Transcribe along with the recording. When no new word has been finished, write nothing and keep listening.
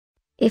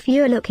If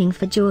you're looking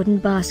for Jordan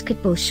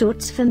basketball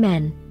shorts for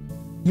men,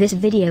 this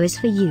video is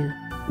for you.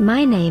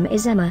 My name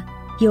is Emma,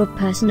 your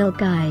personal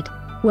guide.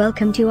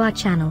 Welcome to our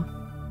channel.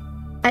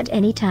 At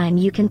any time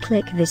you can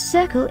click this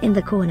circle in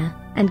the corner,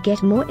 and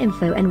get more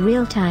info and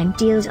real-time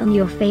deals on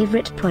your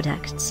favorite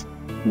products.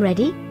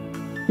 Ready?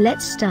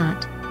 Let's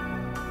start.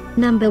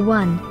 Number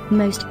 1,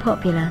 Most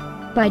Popular,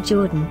 by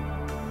Jordan.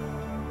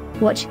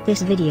 Watch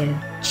this video,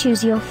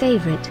 choose your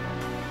favorite.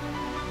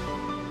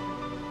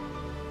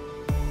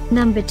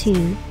 Number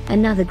 2,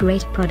 another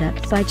great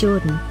product by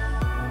Jordan.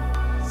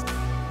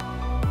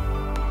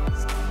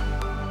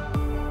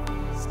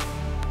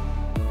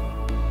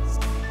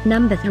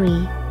 Number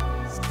 3.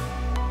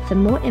 For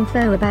more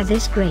info about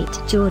this great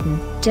Jordan,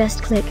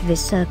 just click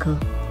this circle.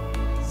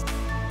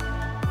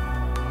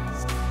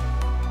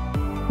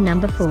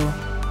 Number 4.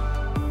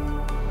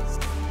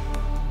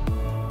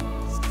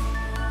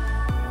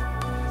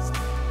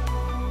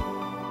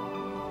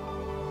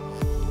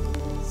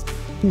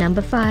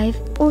 Number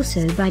 5,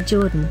 also by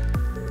Jordan.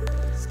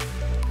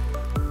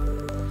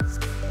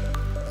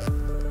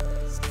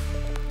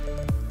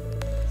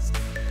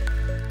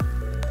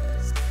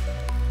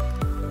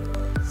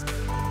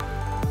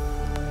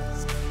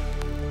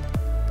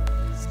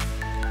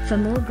 For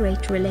more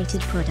great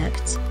related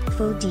products,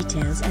 full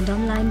details and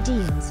online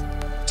deals,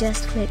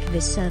 just click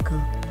this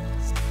circle.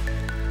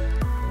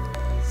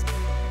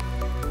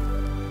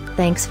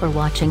 Thanks for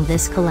watching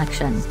this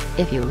collection.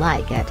 If you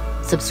like it,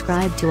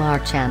 subscribe to our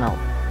channel.